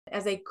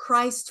As a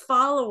Christ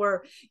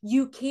follower,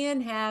 you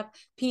can have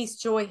peace,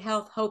 joy,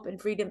 health, hope, and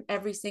freedom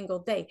every single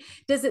day.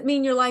 Does it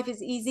mean your life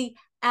is easy?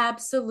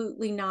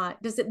 Absolutely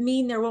not. Does it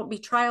mean there won't be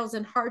trials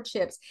and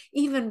hardships,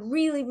 even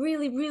really,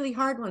 really, really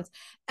hard ones?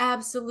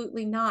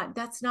 Absolutely not.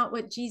 That's not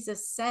what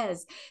Jesus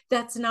says.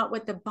 That's not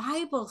what the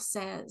Bible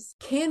says.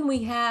 Can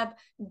we have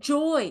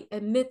joy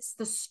amidst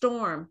the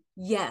storm?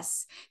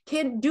 Yes.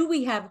 Do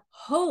we have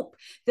hope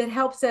that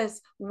helps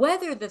us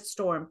weather the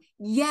storm?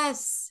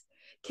 Yes.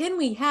 Can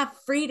we have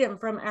freedom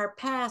from our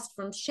past,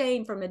 from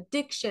shame, from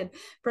addiction,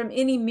 from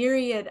any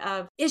myriad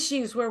of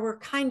issues where we're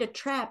kind of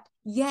trapped?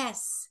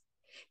 Yes.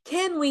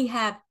 Can we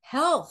have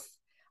health,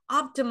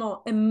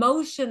 optimal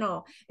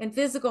emotional and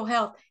physical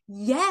health?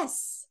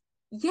 Yes.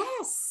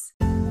 Yes.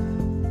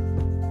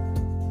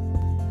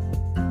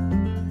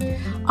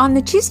 On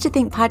the Choose to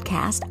Think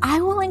podcast, I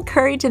will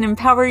encourage and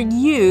empower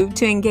you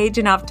to engage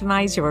and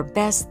optimize your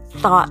best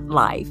thought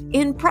life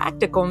in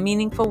practical,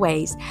 meaningful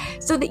ways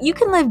so that you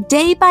can live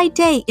day by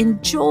day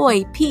in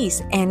joy,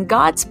 peace, and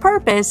God's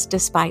purpose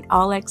despite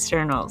all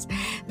externals.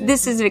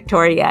 This is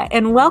Victoria,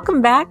 and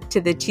welcome back to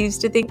the Choose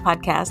to Think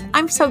podcast.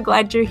 I'm so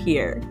glad you're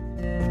here.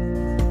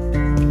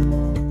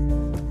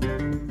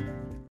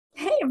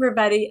 Hey,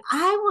 everybody.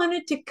 I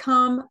wanted to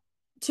come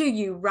to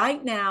you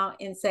right now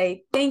and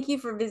say thank you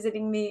for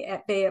visiting me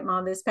at Fayette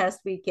Mall this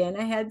past weekend.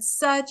 I had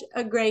such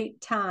a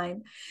great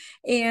time.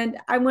 And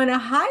I want to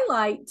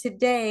highlight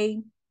today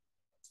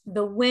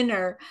the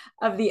winner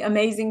of the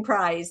amazing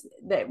prize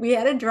that we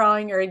had a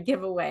drawing or a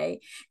giveaway.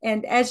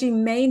 And as you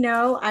may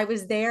know, I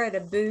was there at a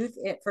booth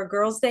for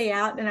Girls Day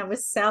Out, and I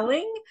was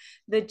selling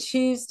the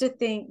Choose to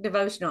Think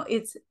devotional.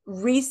 It's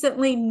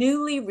recently,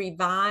 newly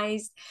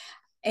revised,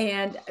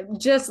 and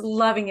just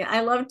loving it.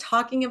 I love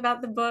talking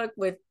about the book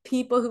with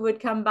people who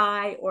would come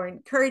by or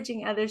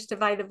encouraging others to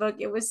buy the book.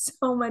 It was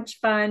so much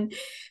fun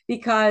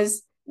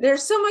because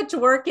there's so much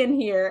work in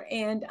here,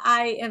 and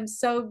I am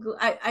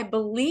I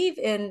believe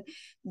in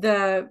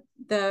the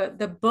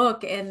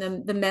book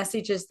and the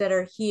messages that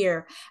are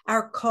here.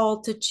 Our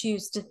call to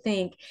choose to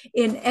think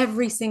in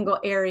every single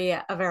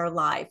area of our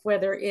life,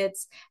 whether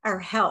it's our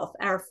health,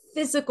 our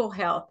physical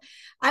health.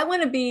 I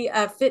want to be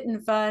a fit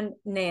and fun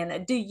Nana.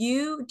 Do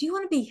you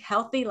want to be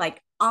healthy,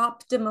 like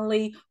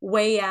optimally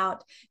weigh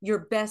out your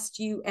best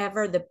you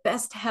ever, the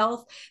best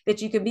health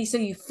that you can be, so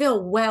you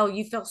feel well,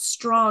 you feel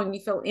strong, you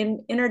feel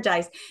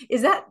energized?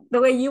 Is that the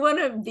way you want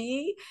to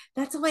be?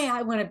 That's the way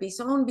I want to be.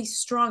 So I want to be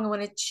strong. I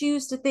want to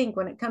choose to think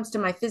when it comes to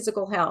my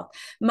physical health,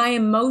 my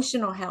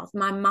emotional health,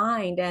 my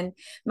mind and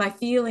my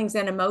feelings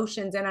and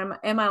emotions. And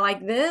am I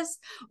like this,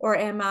 or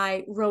am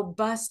I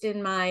robust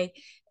in my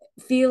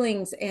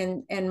feelings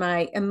and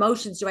my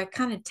emotions? Do I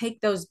kind of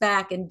take those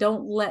back and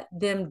don't let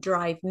them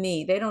drive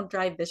me? They don't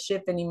drive the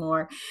ship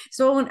anymore.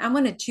 So I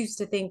want to choose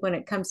to think when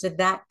it comes to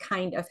that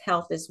kind of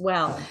health as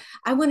well.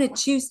 I want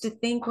to choose to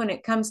think when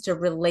it comes to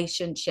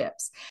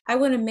relationships. I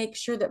want to make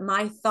sure that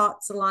my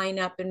thoughts line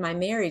up in my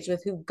marriage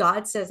with who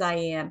God says I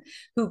am,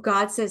 who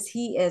God says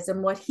He is,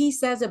 and what He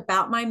says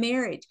about my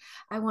marriage.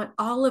 I want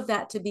all of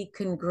that to be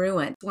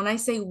congruent. When I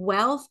say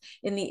wealth,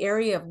 in the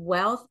area of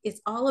wealth,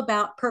 it's all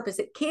about purpose.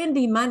 It can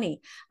be money.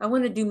 I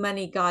want to do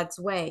money God's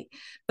way,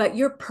 but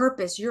your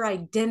purpose, your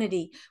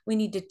identity, we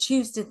need to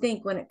choose to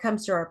think when it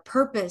comes to our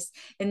purpose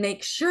and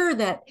make sure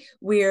that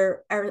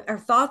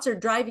our thoughts are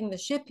driving the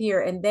ship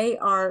here and they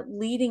are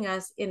leading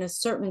us in a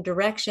certain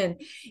direction.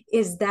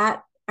 Is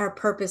that our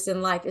purpose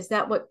in life? Is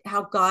that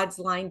how God's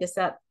lined us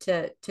up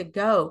to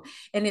go?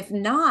 And if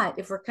not,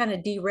 if we're kind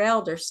of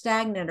derailed or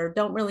stagnant or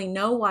don't really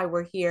know why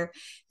we're here,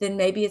 then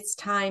maybe it's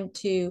time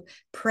to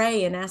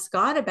pray and ask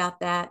God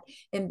about that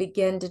and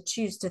begin to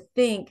choose to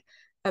think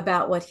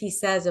about what He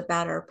says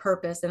about our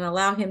purpose and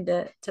allow Him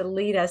to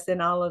lead us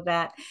in all of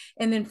that.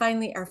 And then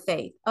finally, our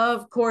faith.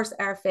 Of course,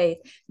 our faith.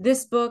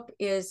 This book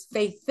is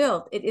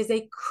faith-filled. It is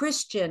a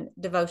Christian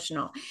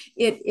devotional.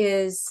 It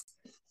is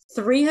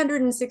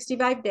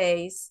 365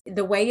 days.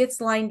 The way it's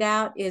lined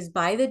out is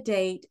by the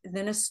date,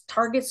 then a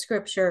target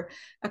scripture,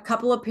 a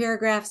couple of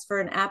paragraphs for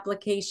an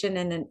application,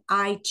 and an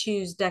I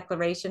choose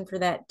declaration for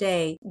that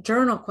day,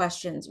 journal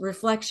questions,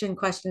 reflection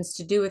questions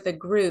to do with a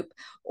group,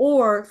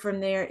 or from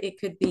there, it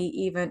could be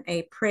even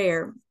a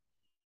prayer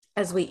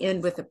as we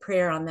end with a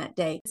prayer on that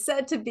day. It's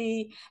said to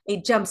be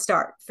a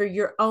jumpstart for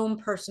your own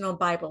personal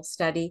Bible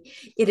study.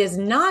 It is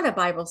not a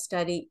Bible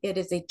study. It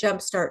is a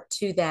jumpstart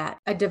to that.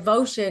 A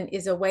devotion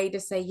is a way to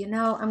say,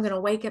 I'm going to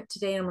wake up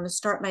today and I'm going to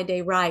start my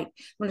day right.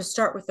 I'm going to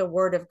start with the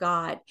Word of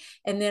God.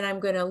 And then I'm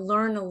going to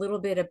learn a little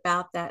bit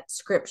about that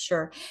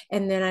scripture.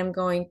 And then I'm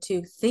going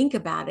to think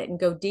about it and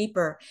go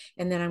deeper.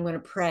 And then I'm going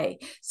to pray.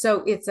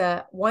 So it's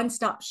a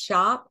one-stop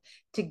shop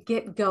to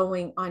get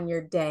going on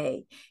your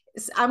day.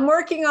 I'm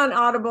working on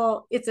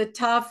Audible. It's a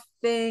tough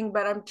thing,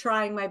 but I'm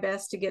trying my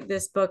best to get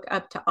this book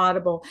up to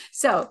Audible.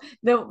 So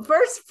the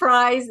first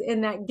prize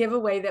in that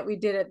giveaway that we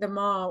did at the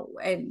mall,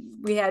 and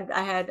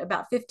I had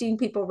about 15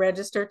 people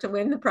register to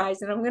win the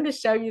prize, and I'm going to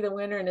show you the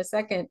winner in a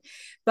second.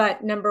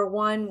 But number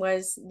one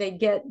was they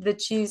get the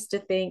Choose to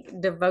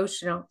Think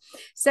devotional.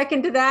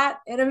 Second to that,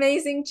 an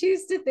amazing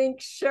Choose to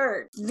Think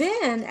shirt.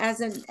 Then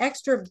as an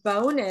extra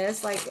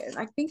bonus, like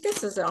I think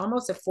this is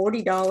almost a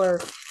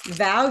 $40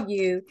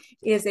 value,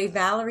 is a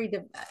Valerie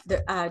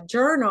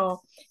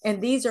journal.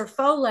 And these are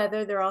faux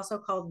leather. They're also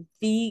called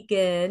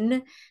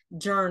vegan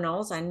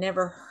journals. I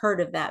never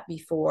heard of that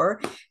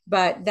before,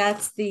 but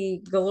that's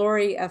the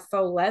glory of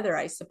faux leather,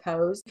 I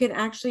suppose. You can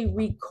actually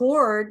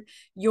record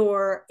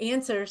your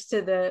answers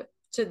to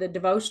the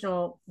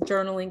devotional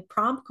journaling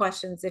prompt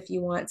questions if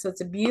you want. So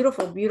it's a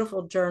beautiful,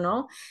 beautiful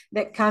journal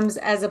that comes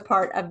as a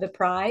part of the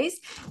prize.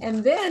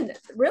 And then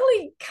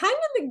really kind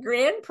of the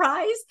grand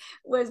prize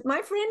was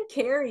my friend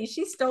Carrie.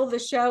 She stole the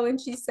show and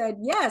she said,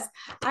 yes,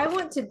 I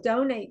want to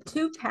donate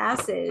 2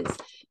 passes,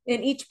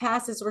 and each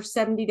passes were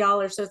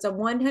 $70. So it's a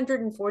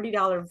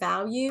 $140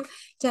 value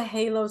to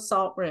Halo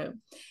Salt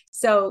Room.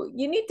 So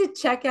you need to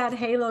check out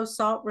Halo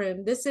Salt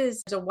Room. This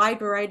is a wide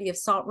variety of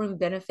salt room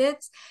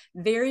benefits,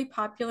 very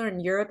popular in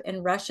Europe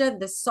and Russia.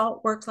 The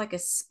salt works like a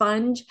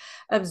sponge,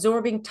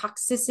 absorbing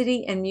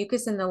toxicity and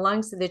mucus in the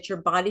lungs so that your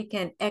body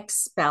can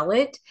expel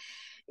it.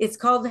 It's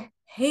called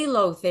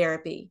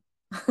halotherapy.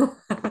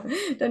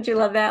 Don't you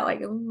love that?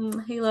 Like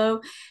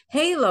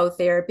halo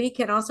therapy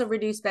can also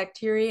reduce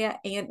bacteria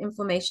and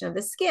inflammation of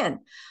the skin.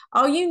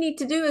 All you need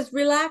to do is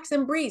relax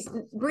and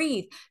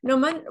breathe. No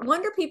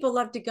wonder people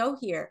love to go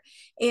here.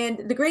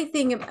 And the great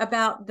thing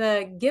about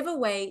the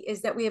giveaway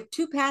is that we have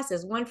 2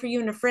 passes, one for you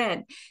and a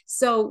friend.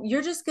 So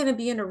you're just going to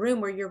be in a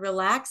room where you're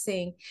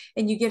relaxing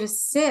and you get to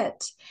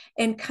sit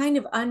and kind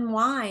of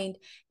unwind,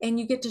 and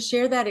you get to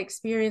share that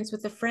experience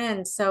with a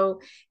friend. So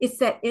it's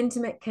that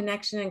intimate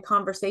connection and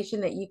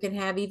conversation that you can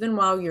have even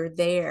while you're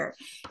there.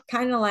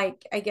 Kind of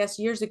like, I guess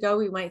years ago,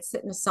 we might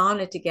sit in a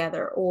sauna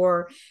together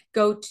or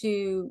go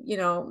to,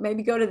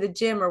 maybe go to the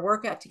gym or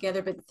work out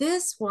together. But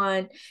this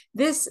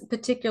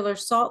particular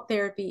salt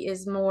therapy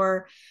is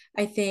more,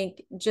 I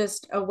think,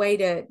 just a way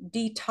to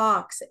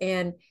detox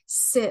and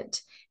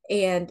sit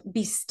and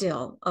be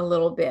still a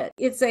little bit.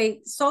 It's a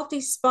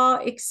salty spa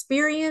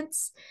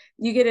experience.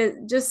 You get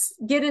to just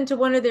get into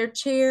one of their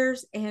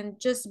chairs and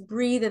just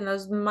breathe, and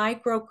those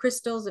micro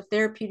crystals of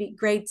therapeutic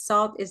grade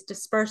salt is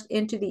dispersed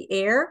into the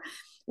air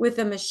with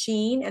a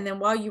machine. And then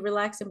while you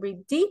relax and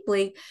breathe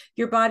deeply,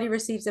 your body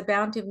receives a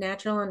bounty of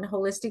natural and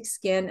holistic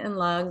skin and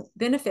lung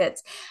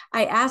benefits.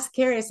 I asked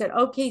Carrie, I said,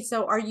 okay,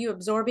 so are you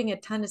absorbing a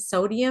ton of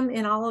sodium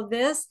in all of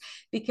this?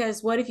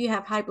 Because what if you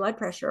have high blood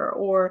pressure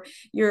or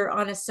you're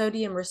on a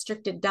sodium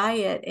restricted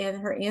diet? And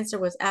her answer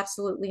was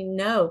absolutely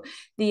no.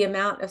 The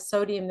amount of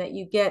sodium that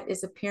you get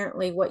is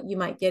apparently what you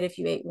might get if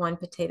you ate 1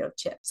 potato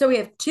chip. So we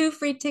have 2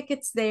 free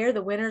tickets there.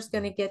 The winner's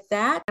going to get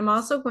that. I'm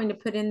also going to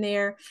put in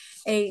there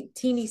a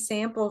teeny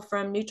sample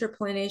from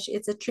Nutriplenish.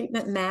 It's a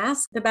treatment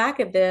mask. The back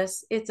of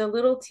this, it's a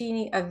little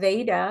teeny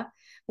Aveda,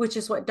 which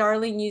is what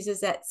Darlene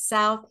uses at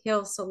South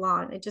Hill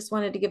Salon. I just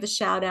wanted to give a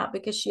shout out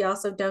because she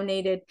also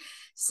donated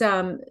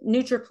some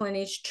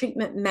Nutriplenish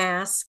treatment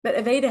masks. But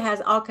Aveda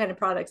has all kinds of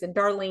products, and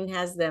Darlene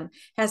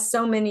has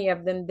so many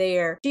of them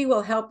there. She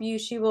will help you.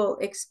 She will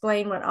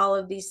explain what all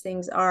of these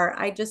things are.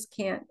 I just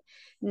can't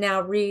now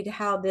read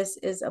how this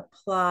is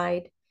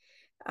applied.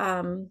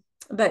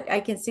 But I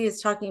can see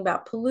it's talking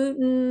about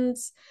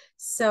pollutants.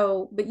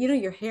 So, but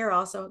your hair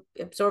also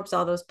absorbs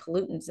all those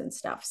pollutants and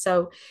stuff.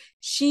 So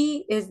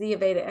she is the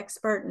Aveda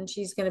expert, and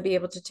she's going to be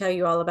able to tell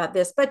you all about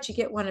this. But you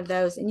get one of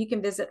those, and you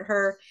can visit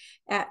her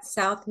at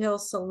South Hill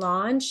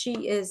Salon.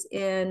 She is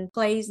in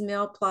Clay's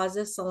Mill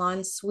Plaza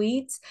Salon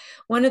Suites.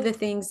 One of the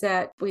things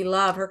that we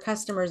love, her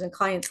customers and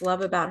clients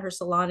love about her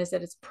salon, is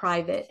that it's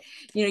private.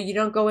 You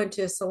don't go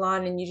into a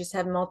salon and you just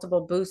have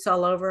multiple booths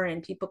all over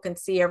and people can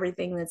see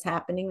everything that's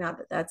happening. Not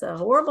that that's a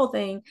horrible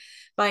thing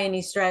by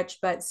any stretch,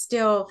 but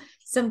still,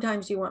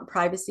 sometimes you want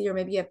privacy, or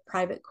maybe you have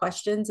private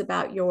questions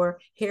about your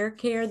hair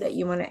care that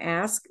you want to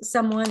ask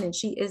someone, and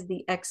she is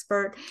the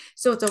expert.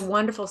 So it's a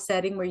wonderful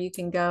setting where you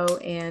can go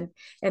and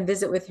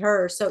visit with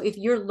her. So if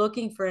you're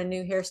looking for a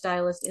new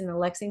hairstylist in the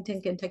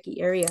Lexington, Kentucky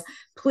area,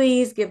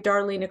 please give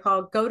Darlene a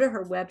call. Go to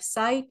her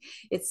website.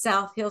 It's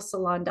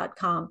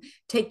southhillsalon.com.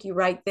 Take you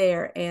right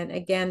there. And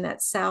again,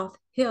 that's South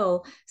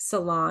Hill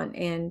Salon,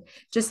 and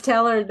just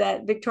tell her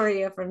that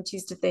Victoria from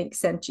Choose to Think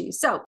sent you.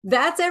 So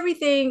that's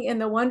everything in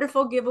the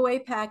wonderful giveaway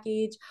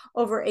package,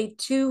 over a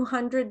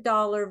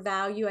 $200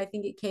 value. I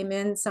think it came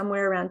in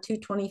somewhere around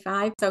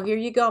 $225. So here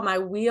you go, my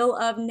wheel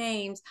of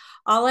names.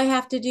 All I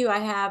have to do, I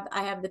have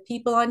the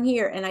people on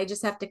here, and I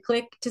just have to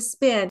click to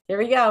spin. Here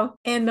we go.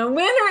 And the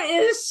winner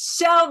is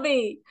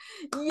Shelby.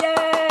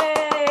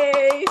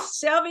 Yay,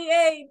 Shelby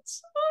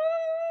H.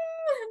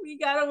 We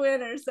got a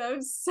winner. So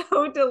I'm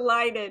so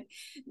delighted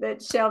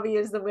that Shelby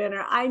is the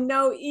winner. I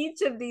know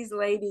each of these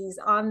ladies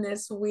on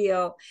this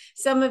wheel.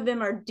 Some of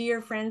them are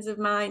dear friends of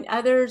mine,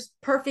 others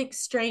perfect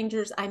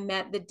strangers I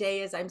met the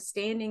day as I'm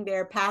standing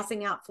there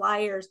passing out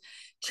flyers,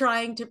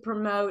 trying to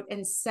promote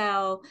and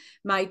sell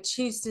my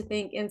Choose to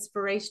Think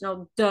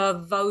inspirational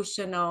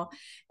devotional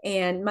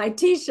and my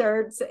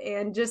t-shirts,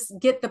 and just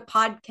get the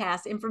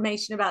podcast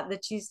information about the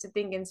Choose to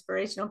Think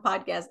inspirational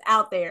podcast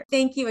out there.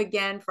 Thank you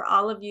again for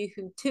all of you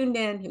who tuned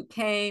in, who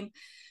came,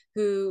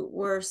 who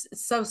were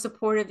so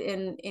supportive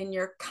in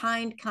your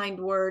kind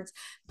words.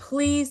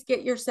 Please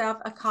get yourself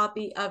a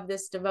copy of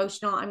this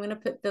devotional. I'm going to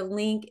put the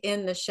link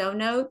in the show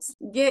notes.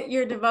 Get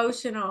your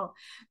devotional.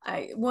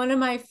 One of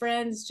my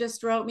friends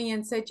just wrote me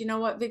and said, you know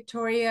what,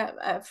 Victoria,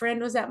 a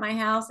friend was at my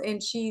house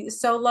and she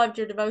so loved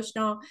your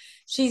devotional.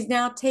 She's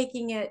now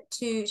taking it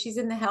to, she's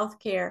in the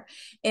healthcare,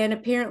 and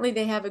apparently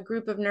they have a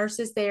group of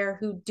nurses there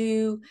who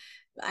do,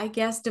 I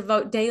guess,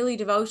 daily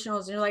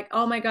devotionals. And you're like,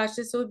 oh my gosh,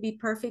 this would be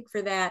perfect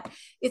for that.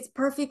 It's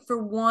perfect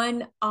for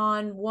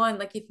one-on-one.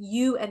 Like if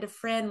you and a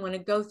friend want to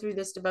go through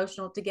this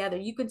devotional together,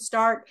 you can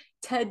start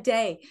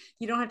today.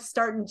 You don't have to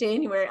start in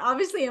January.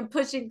 Obviously, I'm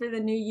pushing for the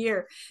new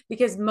year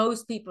because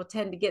most people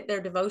tend to get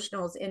their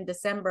devotionals in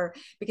December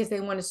because they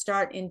want to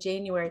start in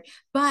January.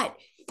 But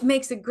it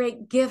makes a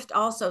great gift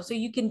also. So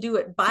you can do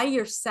it by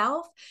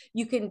yourself.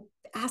 You can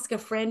ask a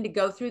friend to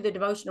go through the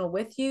devotional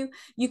with you.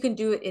 You can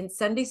do it in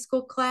Sunday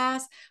school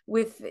class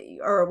with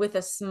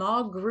a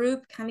small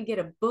group, kind of get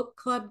a book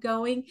club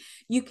going.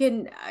 You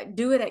can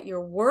do it at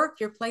your work,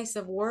 your place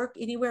of work,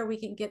 anywhere we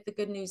can get the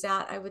good news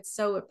out. I would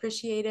so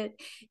appreciate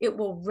it. It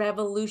will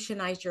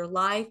revolutionize your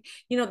life.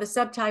 You know, the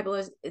subtitle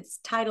is, its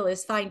title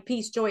is Find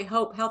Peace, Joy,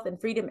 Hope, Health, and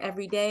Freedom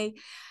Every Day.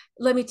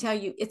 Let me tell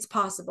you, it's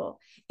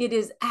possible. It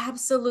is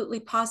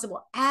absolutely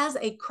possible. As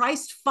a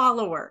Christ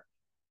follower,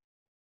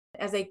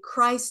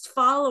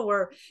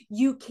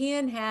 you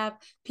can have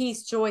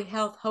peace, joy,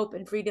 health, hope,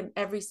 and freedom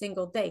every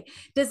single day.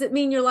 Does it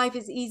mean your life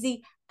is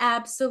easy?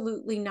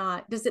 Absolutely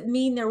not. Does it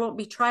mean there won't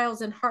be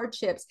trials and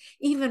hardships,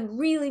 even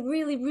really,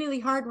 really, really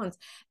hard ones?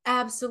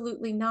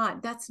 Absolutely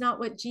not. That's not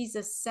what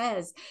Jesus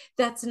says.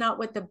 That's not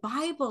what the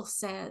Bible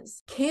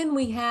says. Can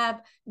we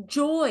have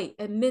joy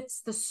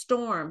amidst the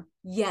storm?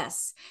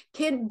 Yes.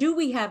 Do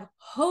we have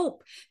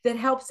hope that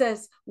helps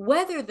us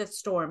weather the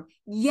storm?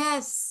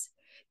 Yes.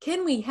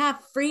 Can we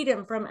have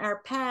freedom from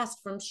our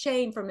past, from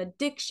shame, from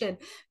addiction,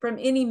 from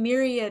any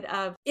myriad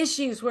of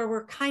issues where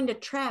we're kind of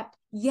trapped?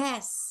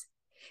 Yes.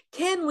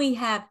 Can we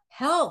have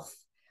health,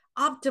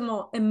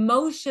 optimal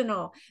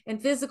emotional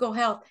and physical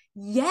health?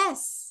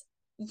 Yes.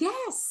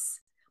 Yes,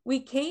 we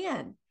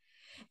can.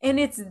 And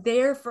it's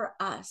there for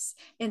us.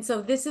 And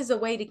so this is a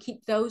way to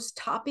keep those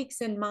topics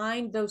in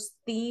mind, those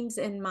themes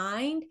in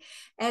mind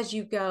as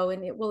you go,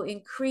 and it will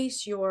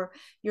increase your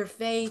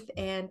faith,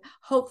 and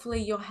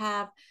hopefully you'll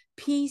have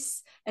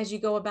peace as you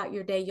go about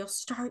your day. You'll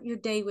start your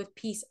day with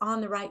peace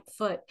on the right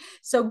foot.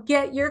 So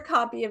get your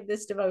copy of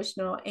this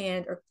devotional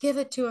or give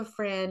it to a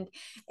friend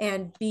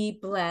and be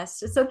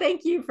blessed. So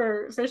thank you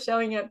for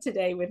showing up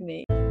today with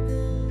me.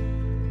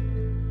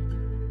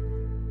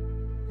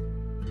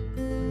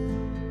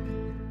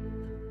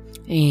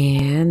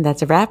 And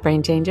that's a wrap,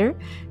 Brain Changer.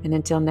 And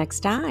until next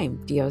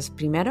time, Dios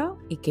primero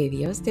y que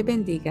Dios te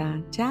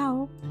bendiga.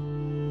 Ciao.